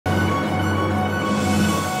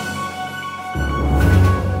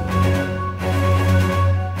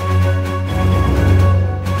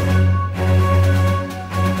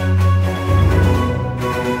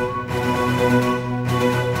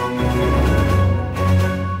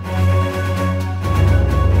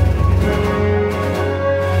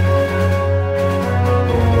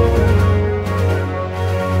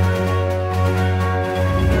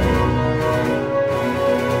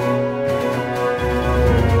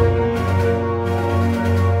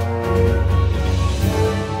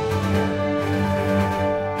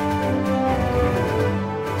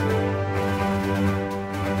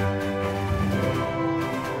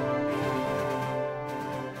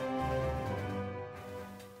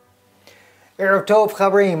Erev Tov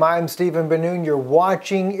Chaverim, I'm Stephen Ben-Nun. You're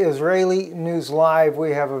watching Israeli News Live.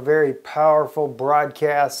 We have a very powerful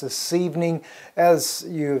broadcast this evening. As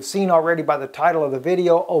you've seen already by the title of the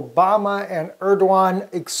video, Obama and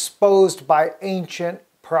Erdogan exposed by ancient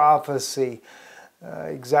prophecy.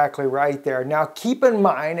 Exactly right there. Now keep in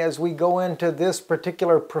mind as we go into this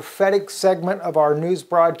particular prophetic segment of our news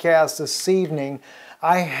broadcast this evening,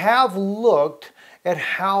 I have looked at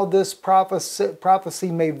how this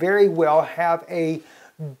prophecy may very well have a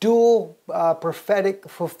dual prophetic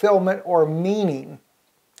fulfillment or meaning,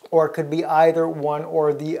 or it could be either one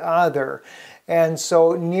or the other. And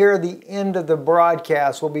so near the end of the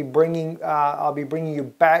broadcast, I'll be bringing you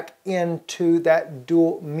back into that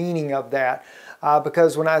dual meaning of that.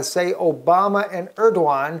 Because when I say Obama and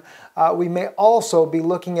Erdogan, we may also be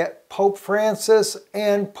looking at Pope Francis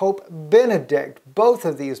and Pope Benedict. Both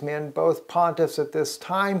of these men, both pontiffs at this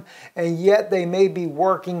time, and yet they may be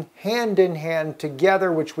working hand in hand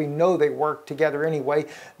together, which we know they work together anyway.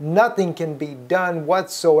 Nothing can be done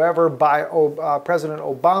whatsoever by President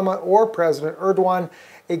Obama or President Erdogan,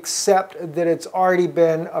 except that it's already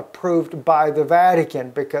been approved by the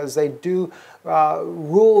Vatican, because they do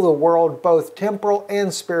rule the world, both temporal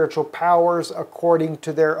and spiritual powers, according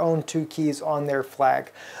to their own two keys on their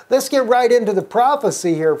flag. Let's get right into the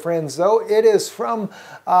prophecy here, friends, though. It is from,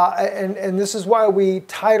 and this is why we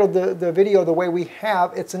titled the video the way we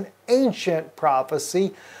have. It's an ancient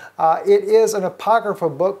prophecy. It is an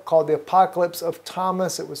apocryphal book called the Apocalypse of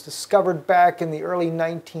Thomas. It was discovered back in the early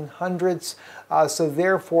 1900s. So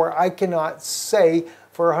therefore, I cannot say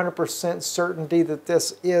for 100% certainty that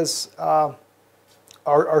this is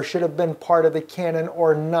or should have been part of the canon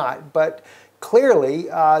or not. But clearly,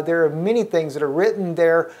 there are many things that are written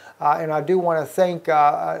there, and I do want to thank,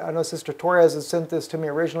 I know Sister Torres had sent this to me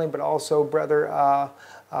originally, but also Brother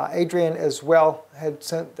Adrian as well had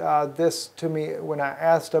sent this to me when I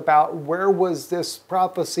asked about where was this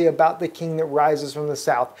prophecy about the king that rises from the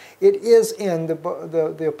south. It is in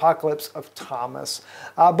the Apocalypse of Thomas.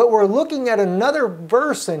 But we're looking at another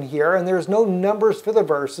verse in here, and there's no numbers for the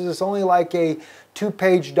verses. It's only like a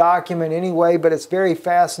two-page document anyway, but it's very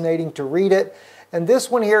fascinating to read it. And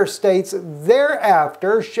this one here states,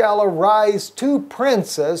 "Thereafter shall arise two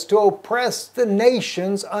princes to oppress the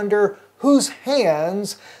nations, under whose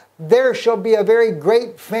hands there shall be a very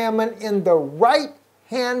great famine in the right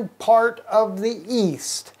hand part of the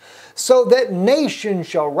east, so that nation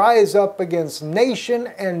shall rise up against nation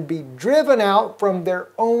and be driven out from their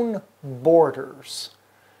own borders."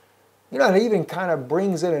 You know, it even kind of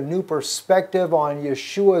brings in a new perspective on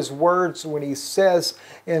Yeshua's words when he says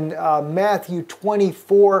in Matthew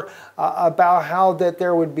 24 about how that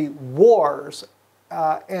there would be wars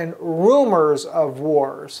and rumors of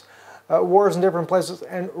wars. Wars in different places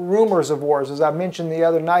and rumors of wars. As I mentioned the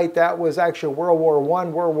other night, that was actually World War I,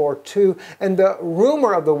 World War II. And the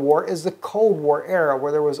rumor of the war is the Cold War era,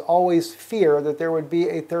 where there was always fear that there would be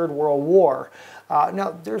a third world war.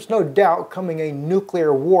 Now, there's no doubt coming a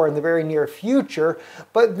nuclear war in the very near future,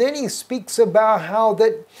 but then he speaks about how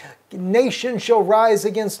that nation shall rise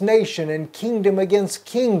against nation and kingdom against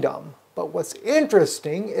kingdom. But what's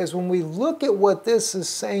interesting is when we look at what this is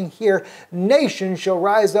saying here, nation shall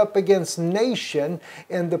rise up against nation,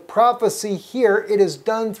 and the prophecy here, it is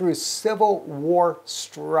done through civil war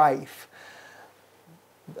strife.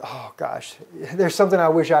 Oh gosh, there's something I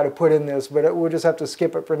wish I'd have put in this, but we'll just have to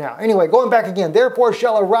skip it for now. Anyway, going back again, "Therefore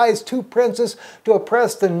shall arise two princes to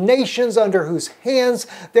oppress the nations, under whose hands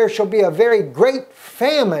there shall be a very great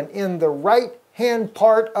famine in the right hand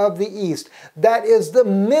part of the east." That is the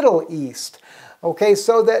Middle East. Okay,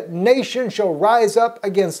 so that nation shall rise up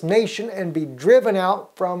against nation and be driven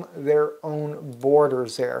out from their own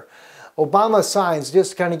borders there. Obama signs,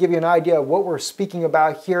 just to kind of give you an idea of what we're speaking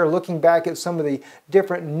about here, looking back at some of the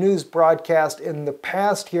different news broadcasts in the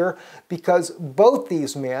past here, because both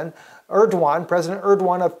these men, Erdogan, President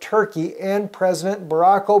Erdogan of Turkey, and President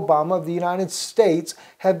Barack Obama of the United States,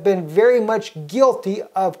 have been very much guilty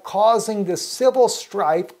of causing the civil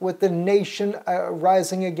strife with the nation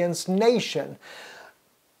rising against nation.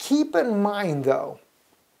 Keep in mind, though,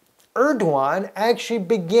 Erdogan actually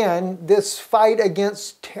began this fight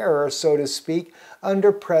against terror, so to speak,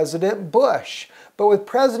 under President Bush. But with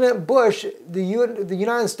President Bush, the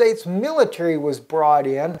United States military was brought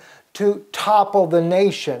in to topple the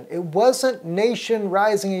nation. It wasn't nation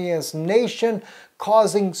rising against nation,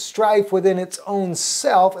 causing strife within its own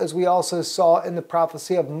self, as we also saw in the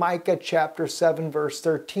prophecy of Micah chapter 7, verse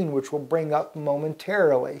 13, which we'll bring up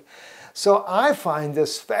momentarily. So I find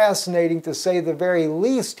this fascinating, to say the very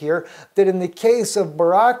least here, that in the case of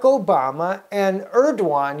Barack Obama and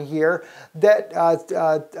Erdogan here, that I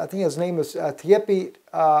think his name is Tayyip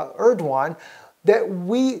Erdogan, that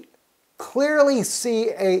we clearly see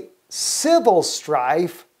a civil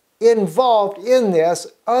strife involved in this,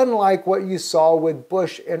 unlike what you saw with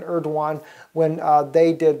Bush and Erdogan when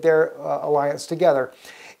they did their alliance together.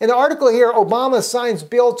 In the article here, Obama signs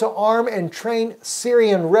bill to arm and train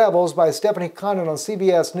Syrian rebels, by Stephanie Condon on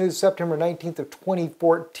CBS News, September 19th of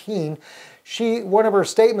 2014. One of her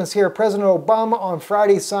statements here, President Obama on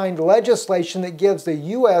Friday signed legislation that gives the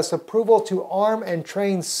U.S. approval to arm and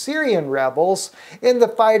train Syrian rebels in the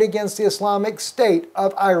fight against the Islamic State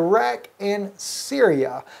of Iraq and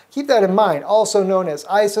Syria. Keep that in mind, also known as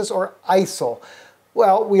ISIS or ISIL.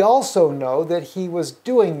 Well, we also know that he was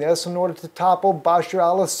doing this in order to topple Bashar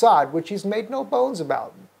al-Assad, which he's made no bones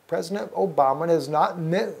about. President Obama has not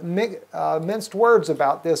minced words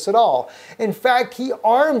about this at all. In fact, he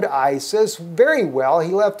armed ISIS very well.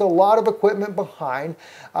 He left a lot of equipment behind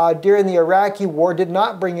during the Iraqi war, did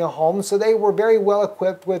not bring it home, so they were very well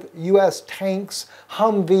equipped with U.S. tanks,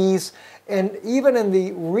 Humvees, and even in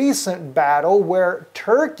the recent battle where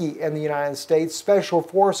Turkey and the United States Special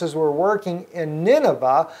Forces were working in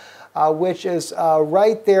Nineveh, which is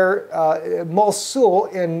right there, Mosul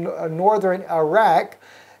in northern Iraq,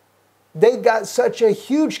 they got such a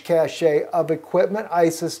huge cache of equipment,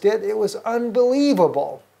 ISIS did, it was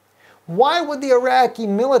unbelievable. Why would the Iraqi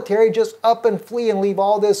military just up and flee and leave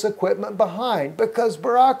all this equipment behind? Because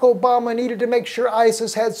Barack Obama needed to make sure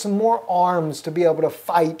ISIS had some more arms to be able to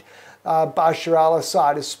fight Bashar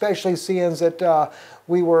al-Assad, especially seeing that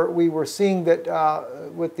we were seeing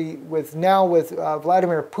that with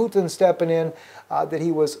Vladimir Putin stepping in, that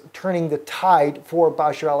he was turning the tide for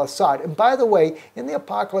Bashar al-Assad. And by the way, in the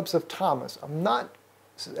Apocalypse of Thomas, I'm not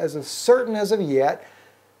as certain as of yet,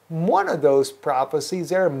 one of those prophecies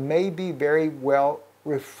there may be very well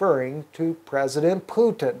referring to President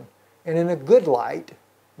Putin, and in a good light,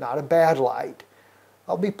 not a bad light.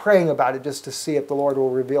 I'll be praying about it just to see if the Lord will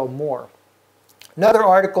reveal more. Another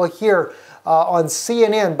article here on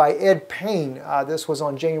CNN by Ed Payne. This was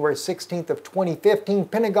on January 16th of 2015.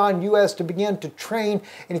 Pentagon, U.S. to begin to train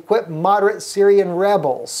and equip moderate Syrian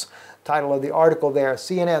rebels. Title of the article there,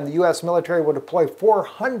 CNN, the U.S. military will deploy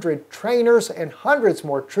 400 trainers and hundreds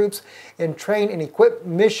more troops in train and equip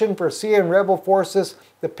mission for Syrian rebel forces,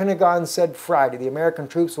 the Pentagon said Friday. The American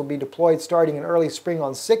troops will be deployed starting in early spring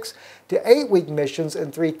on 6 to 8 week missions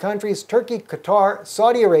in 3 countries, Turkey, Qatar,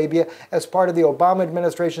 Saudi Arabia, as part of the Obama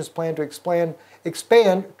administration's plan to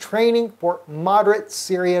expand training for moderate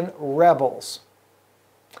Syrian rebels.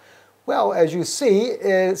 Well, as you see,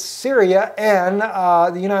 Syria and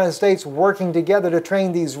the United States working together to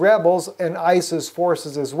train these rebels and ISIS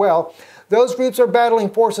forces as well. Those groups are battling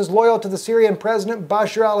forces loyal to the Syrian President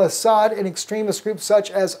Bashar al-Assad and extremist groups such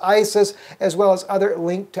as ISIS, as well as other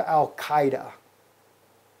linked to al-Qaeda.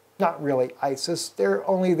 Not really ISIS. They're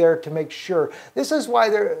only there to make sure. This is why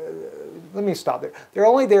let me stop there. They're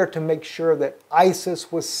only there to make sure that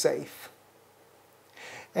ISIS was safe.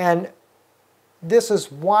 And this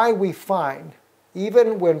is why we find,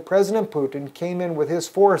 even when President Putin came in with his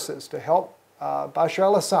forces to help Bashar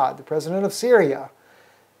al-Assad, the president of Syria,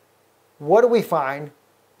 what do we find?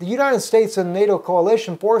 The United States and NATO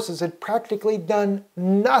coalition forces had practically done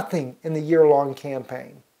nothing in the year-long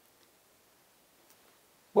campaign.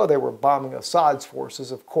 Well, they were bombing Assad's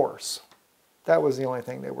forces, of course. That was the only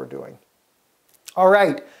thing they were doing. All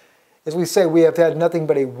right. As we say, we have had nothing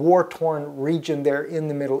but a war-torn region there in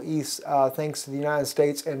the Middle East, thanks to the United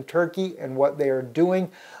States and Turkey and what they are doing.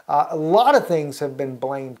 A lot of things have been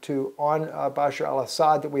blamed, too, on Bashar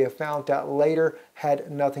al-Assad that we have found out later had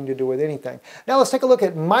nothing to do with anything. Now let's take a look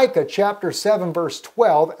at Micah chapter 7, verse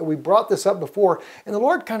 12. We brought this up before, and the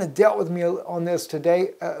Lord kind of dealt with me on this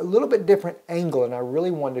today, a little bit different angle, and I really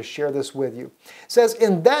wanted to share this with you. It says,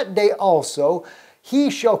 "In that day also he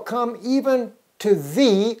shall come even to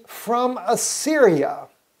thee from Assyria."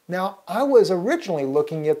 Now, I was originally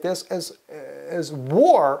looking at this as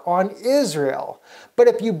war on Israel. But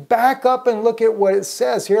if you back up and look at what it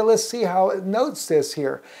says here, let's see how it notes this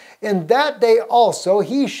here. "In that day also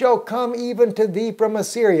he shall come even to thee from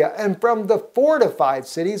Assyria, and from the fortified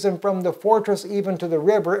cities, and from the fortress even to the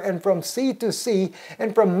river, and from sea to sea,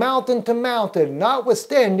 and from mountain to mountain.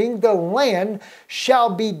 Notwithstanding, the land shall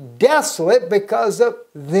be desolate because of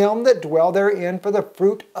them that dwell therein, for the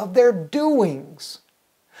fruit of their doings."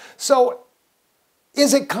 So,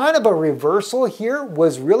 Is it kind of a reversal here?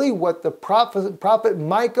 Was really what the prophet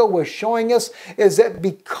Micah was showing us is that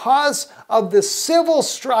because of the civil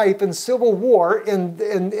strife and civil war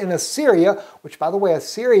in Assyria, which by the way,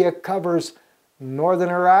 Assyria covers northern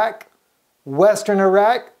Iraq, western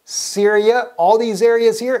Iraq, Syria, all these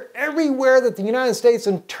areas here, everywhere that the United States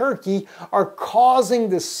and Turkey are causing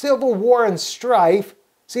the civil war and strife.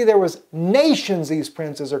 See, there was nations these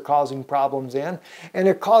princes are causing problems in, and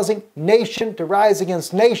they're causing nation to rise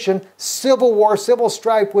against nation, civil war, civil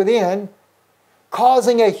strife within,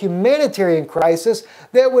 causing a humanitarian crisis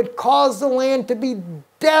that would cause the land to be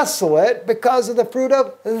desolate because of the fruit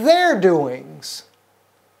of their doings.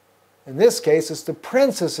 In this case, it's the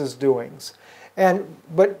princess's doings.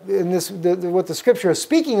 But what the scripture is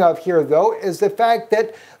speaking of here, though, is the fact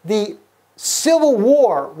that the civil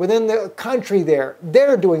war within the country there,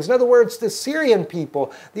 their doings. In other words, the Syrian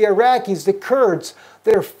people, the Iraqis, the Kurds,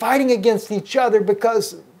 they're fighting against each other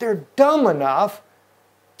because they're dumb enough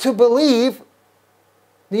to believe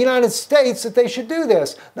the United States that they should do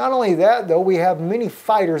this. Not only that, though, we have many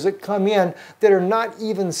fighters that come in that are not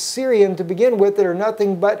even Syrian to begin with, that are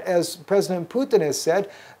nothing but, as President Putin has said,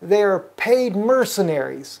 they are paid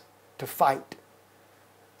mercenaries to fight.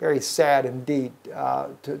 Very sad indeed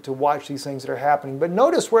to watch these things that are happening. But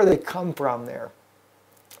notice where they come from there.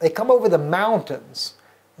 They come over the mountains.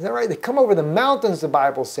 Is that right? They come over the mountains, the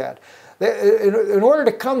Bible said. In order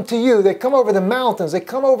to come to you, they come over the mountains. They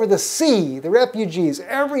come over the sea, the refugees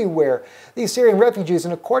everywhere. These Syrian refugees,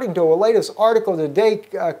 and according to a latest article today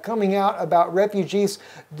coming out about refugees,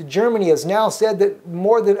 Germany has now said that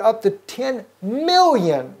more than up to 10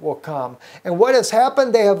 million will come. And what has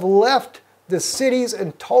happened? They have left the cities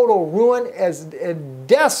in total ruin and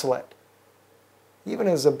desolate. Even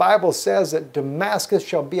as the Bible says that Damascus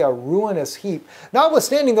shall be a ruinous heap.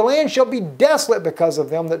 Notwithstanding, the land shall be desolate because of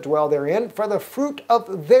them that dwell therein, for the fruit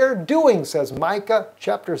of their doing, says Micah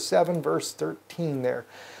chapter 7, verse 13 there.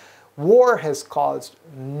 War has caused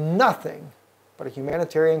nothing but a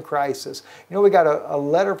humanitarian crisis. You know, we got a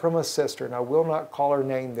letter from a sister, and I will not call her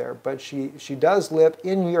name there, but she does live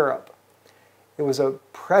in Europe. It was a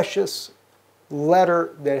precious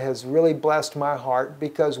letter that has really blessed my heart,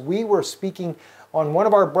 because we were speaking on one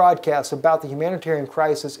of our broadcasts about the humanitarian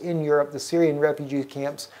crisis in Europe, the Syrian refugee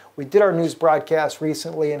camps. We did our news broadcast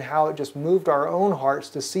recently and how it just moved our own hearts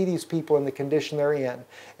to see these people in the condition they're in.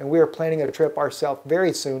 And we are planning a trip ourselves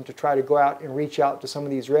very soon to try to go out and reach out to some of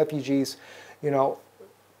these refugees, you know,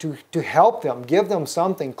 to help them, give them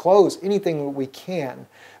something, clothes, anything that we can,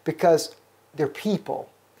 because they're people.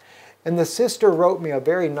 And the sister wrote me a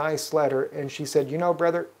very nice letter, and she said, you know,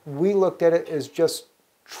 brother, we looked at it as just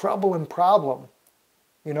trouble and problem,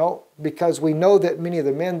 you know, because we know that many of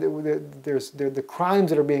the men, the crimes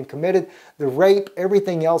that are being committed, the rape,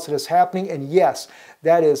 everything else that is happening, and yes,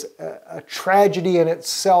 that is a tragedy in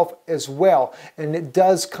itself as well. And it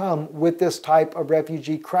does come with this type of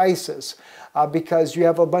refugee crisis, because you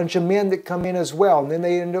have a bunch of men that come in as well, and then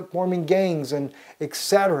they end up forming gangs and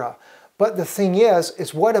etc. But the thing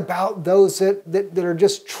is what about those that are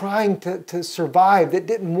just trying to survive, that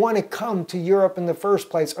didn't want to come to Europe in the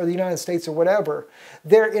first place, or the United States or whatever?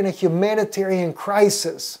 They're in a humanitarian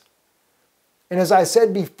crisis. And as I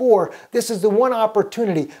said before, this is the one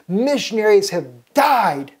opportunity. Missionaries have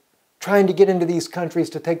died trying to get into these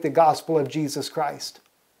countries to take the gospel of Jesus Christ.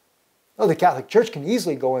 Oh, the Catholic Church can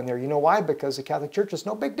easily go in there. You know why? Because the Catholic Church is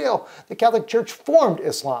no big deal. The Catholic Church formed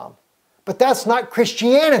Islam. But that's not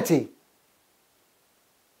Christianity.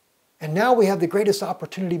 And now we have the greatest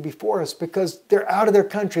opportunity before us, because they're out of their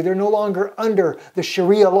country. They're no longer under the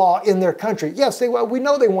Sharia law in their country. Yes, we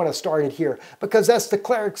know they want to start it here, because that's the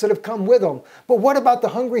clerics that have come with them. But what about the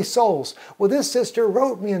hungry souls? Well, this sister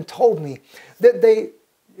wrote me and told me that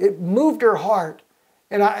it moved her heart.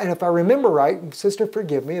 And if I remember right, sister,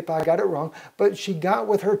 forgive me if I got it wrong, but she got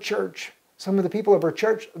with her church. Some of the people of her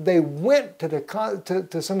church, they went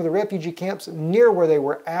to some of the refugee camps near where they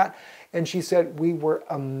were at. And she said, we were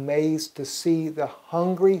amazed to see the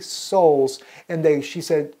hungry souls. And she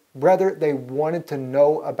said, brother, they wanted to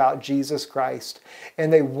know about Jesus Christ.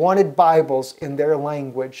 And they wanted Bibles in their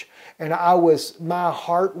language. And my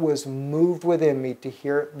heart was moved within me to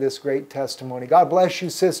hear this great testimony. God bless you,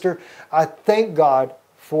 sister. I thank God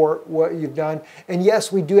for what you've done. And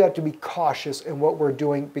yes, we do have to be cautious in what we're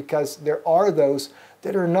doing, because there are those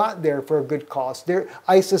that are not there for a good cause.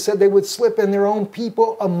 ISIS said they would slip in their own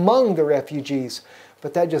people among the refugees.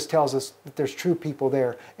 But that just tells us that there's true people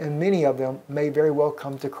there, and many of them may very well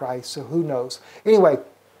come to Christ, so who knows. Anyway,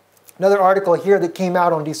 another article here that came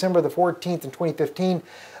out on December the 14th in 2015,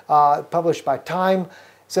 published by Time,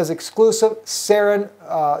 Says exclusive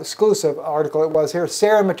article it was here.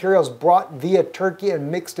 Sarin materials brought via Turkey and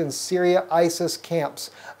mixed in Syria ISIS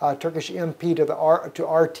camps. Turkish MP to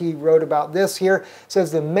RT wrote about this here.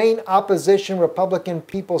 Says the main opposition Republican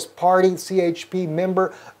People's Party CHP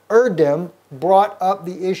member Erdogan brought up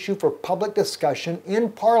the issue for public discussion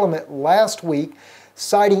in Parliament last week,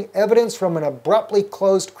 citing evidence from an abruptly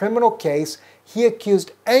closed criminal case. He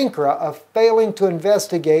accused Ankara of failing to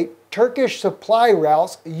investigate Turkish supply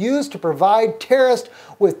routes used to provide terrorists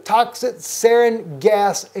with toxic sarin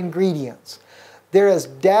gas ingredients. There is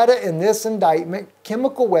data in this indictment.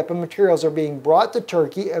 Chemical weapon materials are being brought to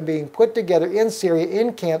Turkey and being put together in Syria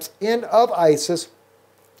in camps of ISIS,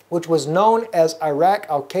 which was known as Iraq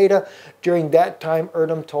Al-Qaeda during that time,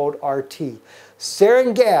 Erdogan told RT.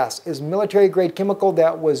 Sarin gas is military-grade chemical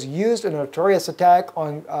that was used in a notorious attack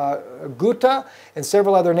on Ghouta and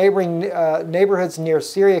several other neighboring neighborhoods near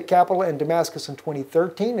Syria capital and Damascus in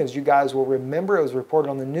 2013. As you guys will remember, it was reported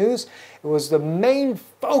on the news. It was the main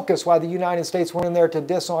focus why the United States went in there to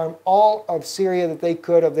disarm all of Syria that they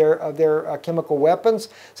could of their chemical weapons.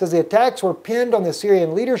 It says the attacks were pinned on the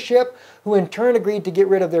Syrian leadership, who in turn agreed to get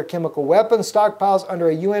rid of their chemical weapons stockpiles under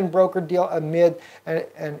a UN brokered deal amid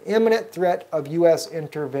an imminent threat of U.S.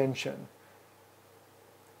 intervention.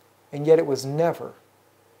 And yet it was never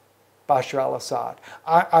Bashar al-Assad.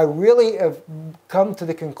 I really have come to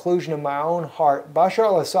the conclusion in my own heart, Bashar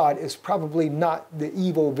al-Assad is probably not the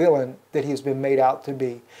evil villain that he's been made out to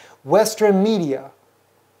be. Western media,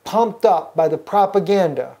 pumped up by the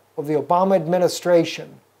propaganda of the Obama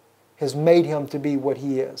administration, has made him to be what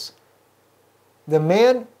he is. The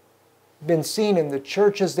man been seen in the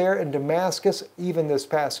churches there in Damascus, even this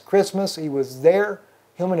past Christmas. He was there,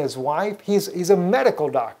 him and his wife. He's a medical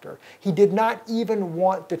doctor. He did not even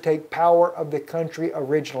want to take power of the country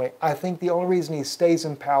originally. I think the only reason he stays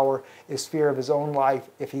in power is fear of his own life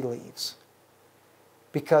if he leaves.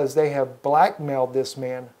 Because they have blackmailed this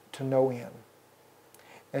man to no end.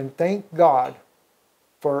 And thank God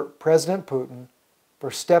for President Putin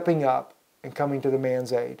for stepping up and coming to the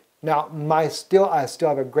man's aid. Now, I still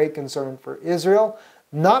have a great concern for Israel,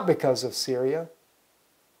 not because of Syria.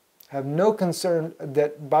 I have no concern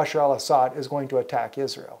that Bashar al-Assad is going to attack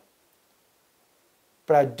Israel.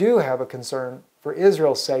 But I do have a concern for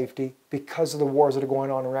Israel's safety because of the wars that are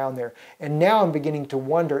going on around there. And now I'm beginning to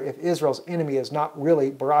wonder if Israel's enemy is not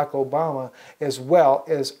really Barack Obama as well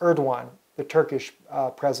as Erdogan, the Turkish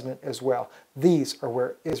president as well. These are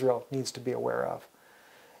where Israel needs to be aware of.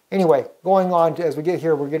 Anyway, going on as we get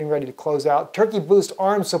here, we're getting ready to close out. Turkey boosts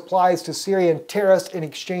arms supplies to Syrian terrorists in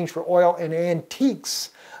exchange for oil and antiques.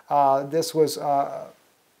 This was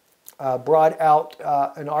brought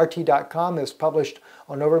out in RT.com, is published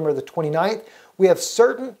on November the 29th. We have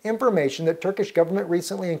certain information that Turkish government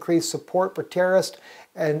recently increased support for terrorists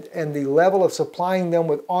and the level of supplying them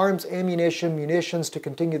with arms, ammunition, munitions to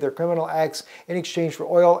continue their criminal acts in exchange for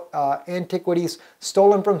oil, antiquities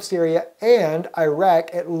stolen from Syria and Iraq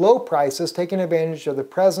at low prices, taking advantage of the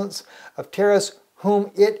presence of terrorists whom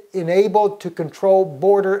it enabled to control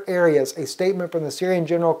border areas. A statement from the Syrian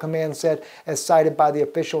General Command said, as cited by the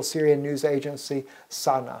official Syrian news agency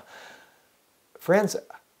Sana. Friends,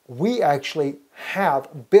 we actually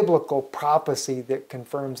have biblical prophecy that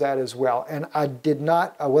confirms that as well. And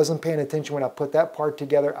I wasn't paying attention when I put that part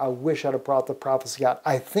together. I wish I'd have brought the prophecy out.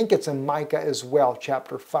 I think it's in Micah as well,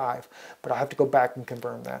 chapter 5, but I have to go back and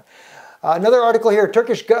confirm that. Another article here,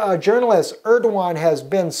 Turkish journalist Erdogan has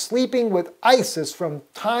been sleeping with ISIS from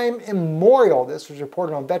time immemorial. This was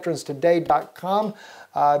reported on veteranstoday.com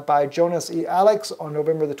by Jonas E. Alex on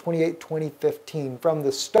November the 28th, 2015. From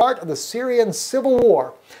the start of the Syrian civil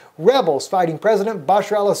war, rebels fighting President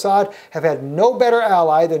Bashar al-Assad have had no better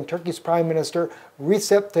ally than Turkey's Prime Minister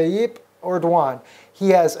Recep Tayyip Erdogan. He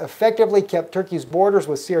has effectively kept Turkey's borders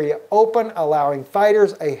with Syria open, allowing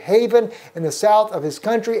fighters a haven in the south of his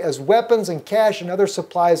country as weapons and cash and other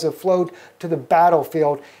supplies have flowed to the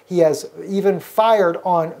battlefield. He has even fired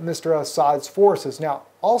on Mr. Assad's forces. Now,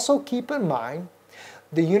 also keep in mind,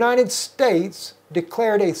 the United States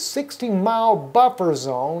declared a 60-mile buffer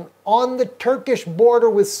zone on the Turkish border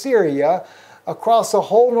with Syria across the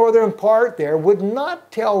whole northern part there, would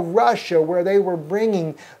not tell Russia where they were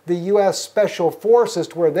bringing the U.S. Special Forces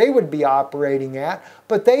to where they would be operating at,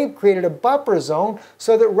 but they created a buffer zone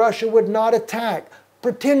so that Russia would not attack,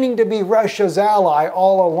 pretending to be Russia's ally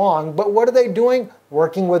all along. But what are they doing?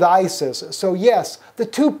 Working with ISIS. So yes, the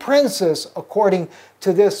two princes, according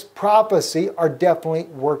to this prophecy, are definitely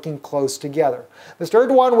working close together. Mr.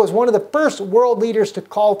 Erdogan was one of the first world leaders to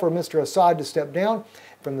call for Mr. Assad to step down.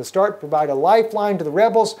 From the start, provide a lifeline to the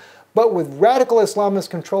rebels, But with radical Islamists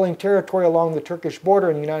controlling territory along the Turkish border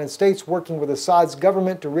and the United States working with Assad's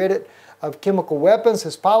government to rid it of chemical weapons,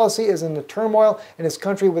 his policy is in the turmoil in his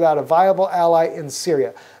country without a viable ally in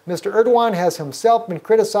Syria. Mr. Erdogan has himself been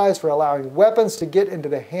criticized for allowing weapons to get into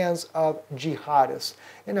the hands of jihadists.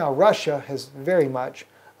 And now Russia has very much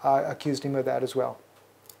accused him of that as well.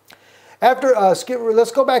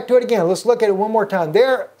 Let's go back to it again. Let's look at it one more time.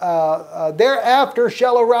 Thereafter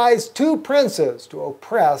shall arise two princes to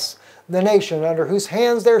oppress the nation, under whose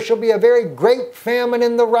hands there shall be a very great famine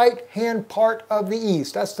in the right-hand part of the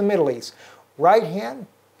east. That's the Middle East. Right hand?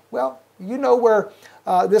 Well, you know where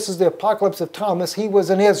this is the apocalypse of Thomas. He was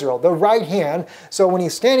in Israel, the right hand. So when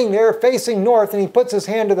he's standing there facing north and he puts his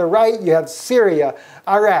hand to the right, you have Syria,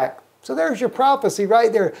 Iraq. So there's your prophecy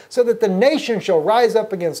right there. So that the nation shall rise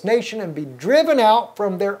up against nation and be driven out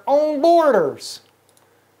from their own borders.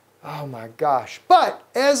 Oh my gosh. But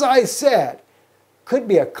as I said, could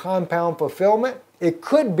be a compound fulfillment. It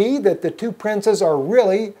could be that the two princes are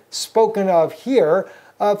really spoken of here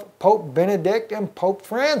of Pope Benedict and Pope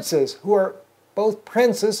Francis, who are both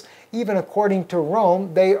princes. Even according to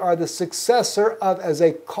Rome, they are the successor of, as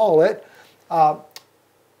they call it,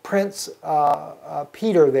 Prince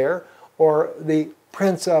Peter there, or the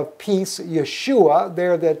Prince of Peace, Yeshua.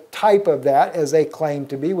 They're the type of that, as they claim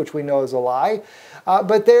to be, which we know is a lie.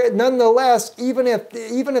 But nonetheless, even if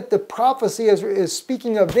the prophecy is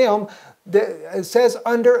speaking of them, it says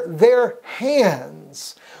under their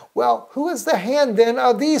hands. Well, who is the hand then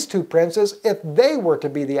of these two princes? If they were to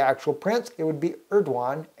be the actual prince, it would be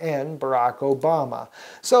Erdogan and Barack Obama.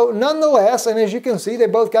 So nonetheless, and as you can see, they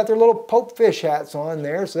both got their little Pope fish hats on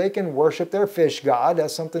there so they can worship their fish god.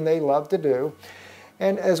 That's something they love to do.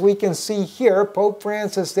 And as we can see here, Pope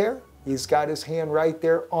Francis there, he's got his hand right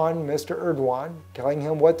there on Mr. Erdogan, telling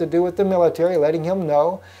him what to do with the military, letting him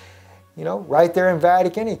know. You know, right there in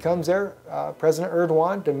Vatican, he comes there, President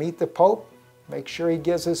Erdogan, to meet the Pope. Make sure he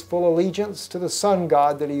gives his full allegiance to the sun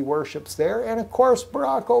god that he worships there. And of course,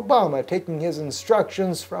 Barack Obama taking his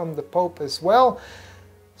instructions from the Pope as well,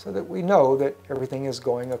 so that we know that everything is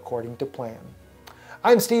going according to plan.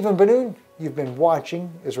 I'm Stephen Ben-Nun. You've been watching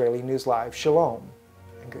Israeli News Live. Shalom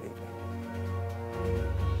and good evening.